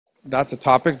That's a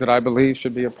topic that I believe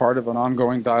should be a part of an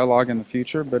ongoing dialogue in the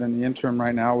future, but in the interim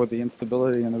right now with the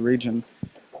instability in the region,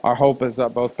 our hope is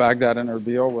that both Baghdad and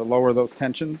Erbil will lower those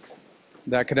tensions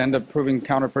that could end up proving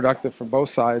counterproductive for both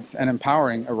sides and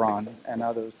empowering Iran and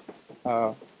others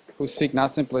who seek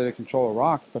not simply to control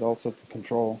Iraq, but also to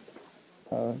control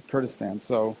Kurdistan.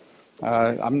 So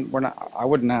I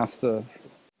wouldn't ask the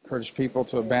Kurdish people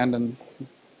to abandon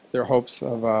their hopes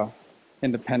of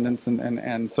independence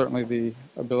and certainly the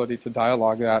ability to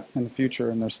dialogue that in the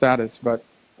future in their status, but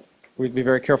we'd be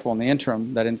very careful in the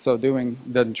interim that in so doing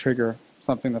doesn't trigger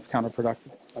something that's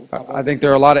counterproductive. I think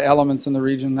there are a lot of elements in the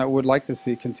region that would like to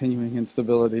see continuing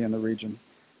instability in the region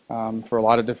for a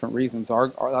lot of different reasons.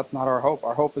 That's not our hope.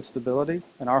 Our hope is stability,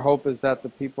 and our hope is that the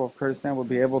people of Kurdistan will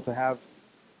be able to have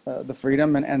the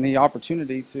freedom and the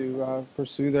opportunity to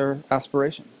pursue their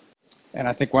aspirations. And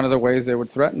I think one of the ways they would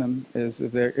threaten them is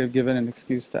if they're given an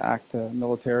excuse to act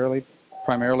militarily,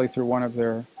 primarily through one of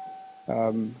their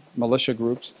militia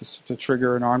groups to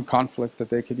trigger an armed conflict that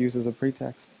they could use as a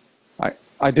pretext.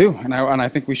 I do, and I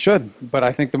think we should. But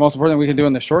I think the most important thing we can do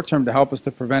in the short term to help is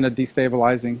to prevent a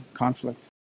destabilizing conflict.